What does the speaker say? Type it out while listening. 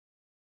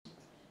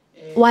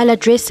While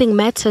addressing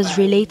matters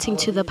relating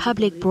to the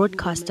public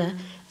broadcaster,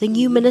 the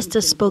new minister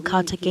spoke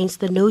out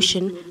against the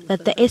notion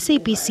that the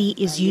SABC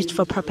is used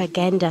for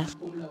propaganda.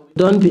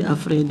 Don't be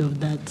afraid of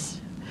that.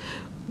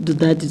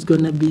 That is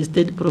going to be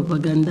state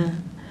propaganda.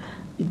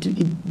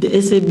 The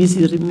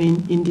SABC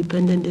remain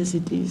independent as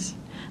it is,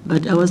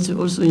 but I was to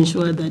also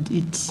ensure that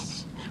it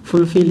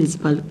fulfills its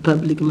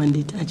public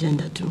mandate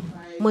agenda too.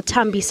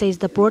 Muthambi says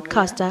the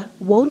broadcaster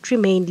won't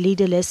remain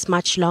leaderless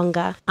much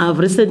longer. I've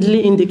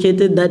recently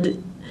indicated that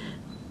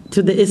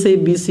to the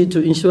SABC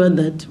to ensure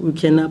that we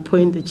can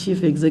appoint a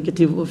chief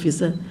executive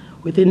officer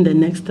within the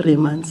next 3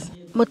 months.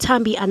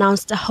 Muthambi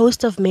announced a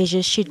host of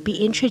measures she'd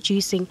be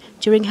introducing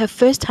during her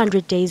first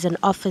 100 days in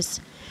office.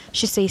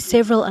 She says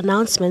several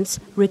announcements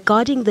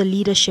regarding the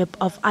leadership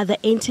of other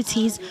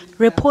entities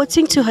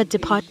reporting to her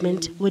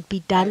department would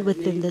be done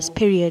within this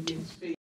period.